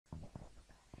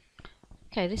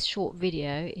Okay, this short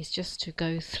video is just to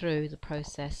go through the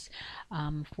process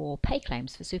for pay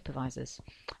claims for supervisors.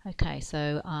 Okay,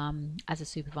 so as a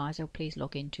supervisor, please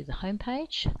log into the home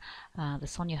page, the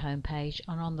Sonia home page,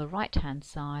 and on the right hand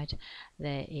side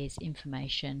there is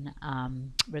information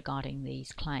regarding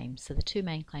these claims. So the two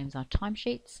main claims are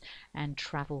timesheets and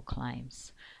travel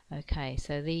claims. Okay,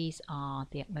 so these are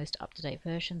the most up-to-date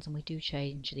versions, and we do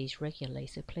change these regularly,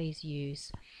 so please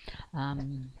use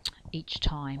each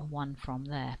time one from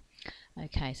there.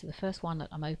 Okay, so the first one that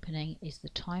I'm opening is the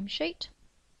timesheet.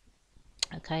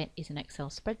 Okay, it is an Excel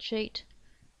spreadsheet.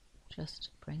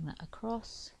 Just bring that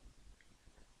across.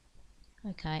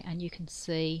 Okay, and you can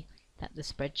see that the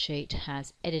spreadsheet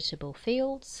has editable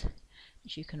fields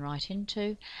which you can write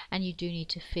into, and you do need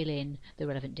to fill in the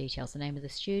relevant details: the name of the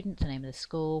student, the name of the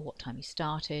school, what time you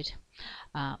started,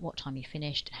 what time you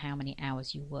finished, how many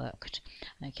hours you worked.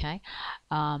 Okay,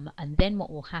 and then what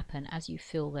will happen as you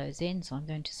fill those in, so I'm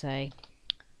going to say,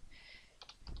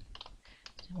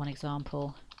 one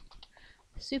example,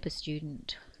 super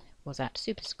student was at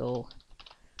super school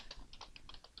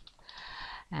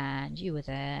and you were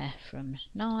there from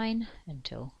 9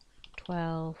 until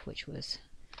 12, which was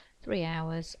 3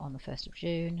 hours on the 1st of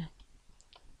June.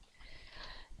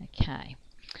 Okay,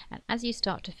 and as you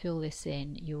start to fill this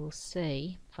in, you will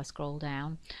see, if I scroll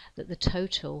down, that the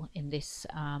total in this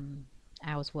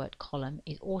hours worked column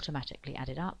is automatically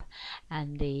added up,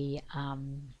 and the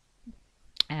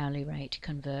hourly rate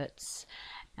converts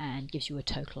and gives you a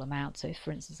total amount. So if,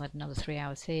 for instance, I had another 3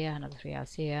 hours here, another 3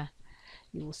 hours here,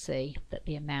 you will see that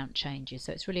the amount changes.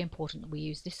 So it's really important that we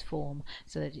use this form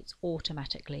so that it's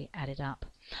automatically added up.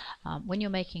 When you're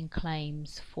making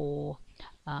claims for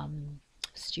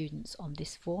students on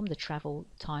this form, the travel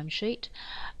timesheet,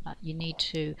 you need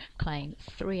to claim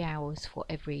 3 hours for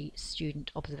every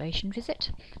student observation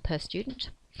visit per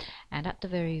student. And at the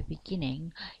very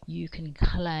beginning, you can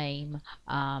claim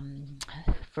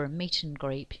for a meet and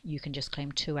greet, you can just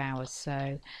claim 2 hours.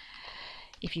 So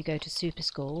if you go to Super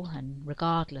School, and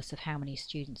regardless of how many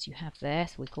students you have there,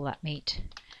 so we call that meet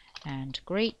and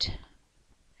greet,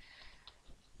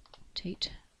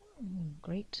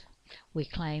 we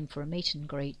claim for a meet and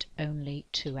greet only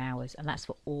 2 hours, and that's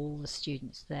for all the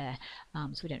students there.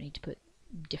 So we don't need to put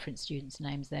different students'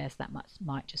 names there, so that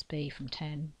might just be from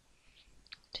 10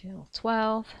 till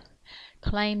 12.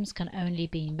 Claims can only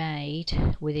be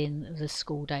made within the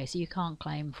school day, so you can't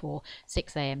claim for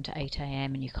 6 AM to 8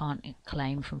 AM, and you can't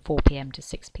claim from 4 PM to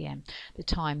 6 PM. The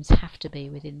times have to be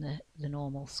within the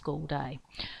normal school day.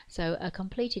 So a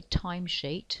completed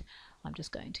timesheet, I'm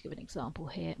just going to give an example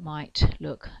here, it might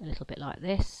look a little bit like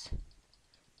this.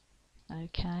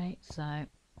 Okay, so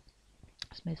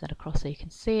let's move that across so you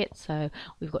can see it. So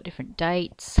we've got different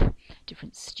dates,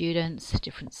 different students,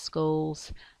 different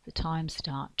schools, the time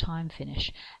start, time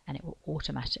finish, and it will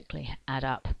automatically add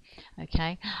up.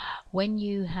 Okay, when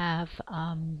you have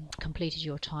completed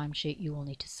your timesheet, you will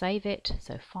need to save it.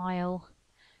 So File,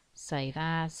 Save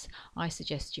As. I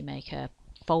suggest you make a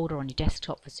folder on your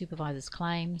desktop for supervisors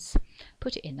claims,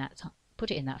 put it in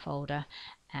that folder,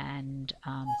 and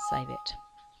save it.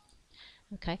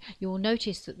 Okay, you will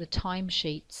notice that the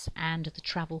timesheets and the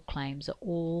travel claims are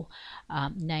all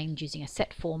named using a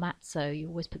set format. So you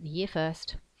always put the year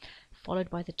first, followed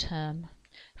by the term,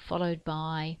 followed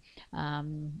by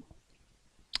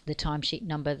the timesheet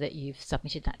number that you've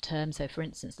submitted that term. So for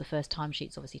instance, the first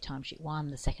timesheet is obviously timesheet 1,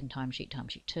 the second timesheet,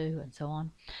 timesheet 2, and so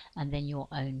on, and then your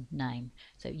own name.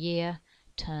 So year,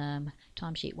 term,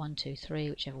 timesheet 1, 2, 3,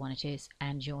 whichever one it is,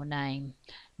 and your name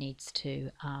needs to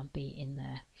be in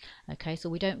there. Okay, so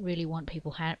we don't really want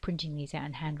people printing these out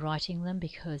and handwriting them,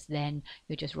 because then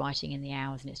you're just writing in the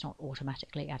hours and it's not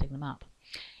automatically adding them up.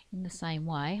 In the same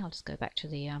way, I'll just go back to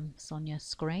the Sonia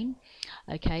screen.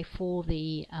 Okay, for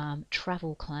the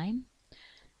travel claim,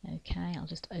 okay, I'll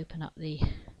just open up the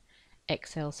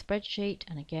Excel spreadsheet,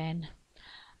 and again,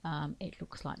 it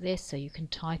looks like this. So you can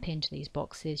type into these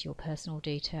boxes your personal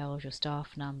details, your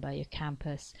staff number, your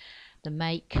campus, the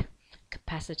make,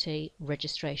 capacity,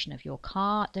 registration of your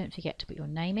car. Don't forget to put your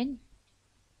name in,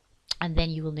 and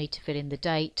then you will need to fill in the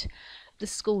date, the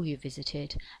school you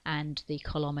visited, and the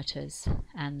kilometres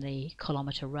and the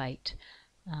kilometre rate.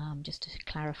 Just to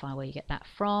clarify where you get that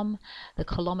from, the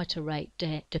kilometre rate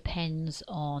depends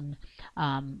on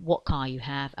what car you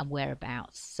have and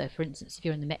whereabouts. So for instance, if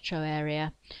you're in the metro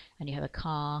area and you have a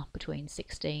car between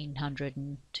 1600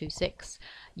 and 26,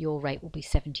 your rate will be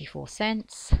 74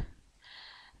 cents.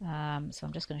 So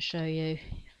I'm just going to show you,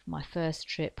 my first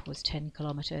trip was 10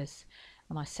 kilometres,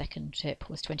 and my second tip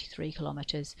was 23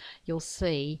 kilometers, you'll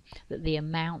see that the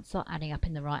amounts are adding up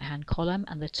in the right hand column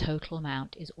and the total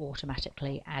amount is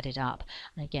automatically added up.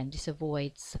 And again, this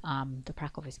avoids the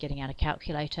prac office getting out a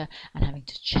calculator and having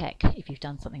to check if you've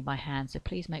done something by hand. So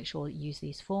please make sure that you use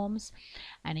these forms.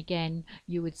 And again,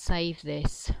 you would save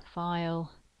this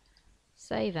file,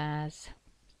 save as,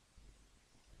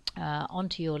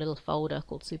 onto your little folder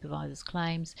called Supervisors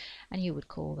Claims, and you would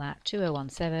call that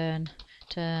 2017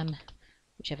 term,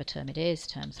 whichever term it is,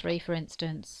 term 3 for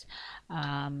instance.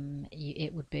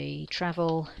 It would be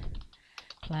travel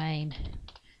claim.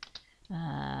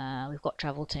 We've got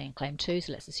travel team claim 2,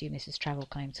 so let's assume this is travel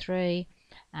claim 3,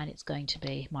 and it's going to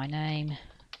be my name,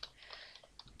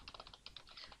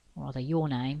 or rather your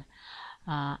name,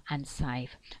 and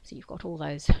save. So you've got all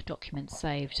those documents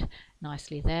saved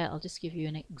nicely there. I'll just give you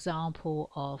an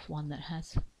example of one that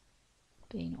has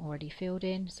been already filled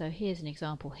in. So here's an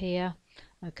example here.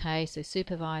 Okay, so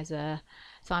supervisor,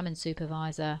 Simon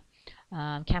supervisor,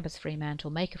 campus Fremantle,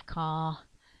 make of car,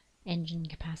 engine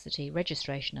capacity,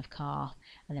 registration of car,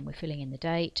 and then we're filling in the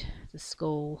date, the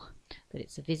school, that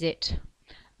it's a visit,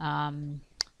 the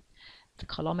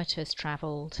kilometers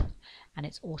travelled, and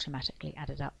it's automatically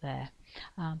added up there.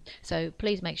 So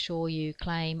please make sure you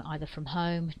claim either from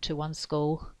home to one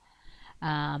school,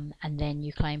 and then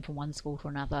you claim from one school to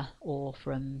another, or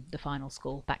from the final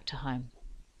school back to home.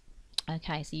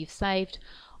 Okay, so you've saved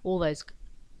all those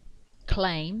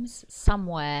claims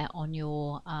somewhere on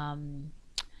your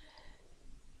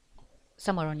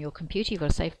computer. You've got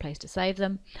a safe place to save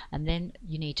them, and then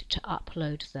you need to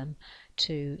upload them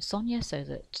to Sonia so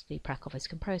that the prac office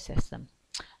can process them.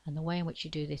 And the way in which you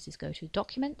do this is go to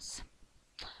Documents,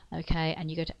 okay, and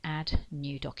you go to Add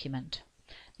New Document.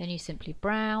 Then you simply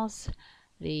browse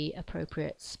the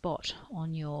appropriate spot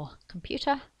on your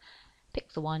computer,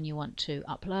 pick the one you want to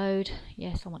upload.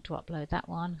 Yes, I want to upload that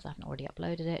one because I haven't already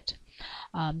uploaded it.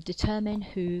 Determine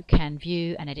who can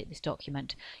view and edit this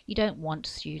document. You don't want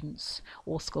students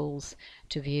or schools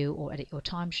to view or edit your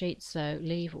timesheets, so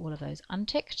leave all of those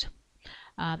unticked.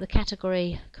 The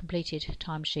category, completed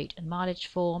timesheet and mileage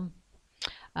form.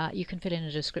 You can fill in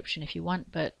a description if you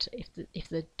want, but if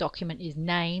the document is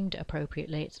named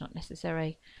appropriately, it's not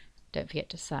necessary. Don't forget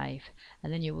to save,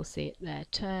 and then you will see it there.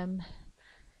 Term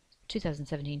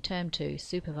 2017 term 2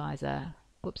 supervisor.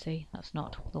 Whoopsie, that's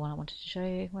not the one I wanted to show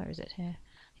you. Where is it? Here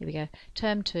we go.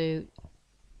 Term 2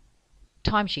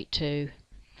 timesheet 2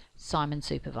 Simon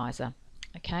supervisor.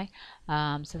 Okay,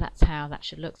 so that's how that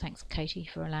should look. Thanks, Katie,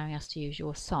 for allowing us to use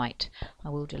your site. I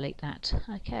will delete that.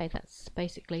 Okay, that's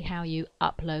basically how you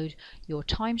upload your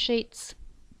timesheets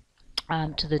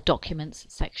to the documents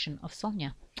section of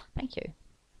Sonia. Thank you.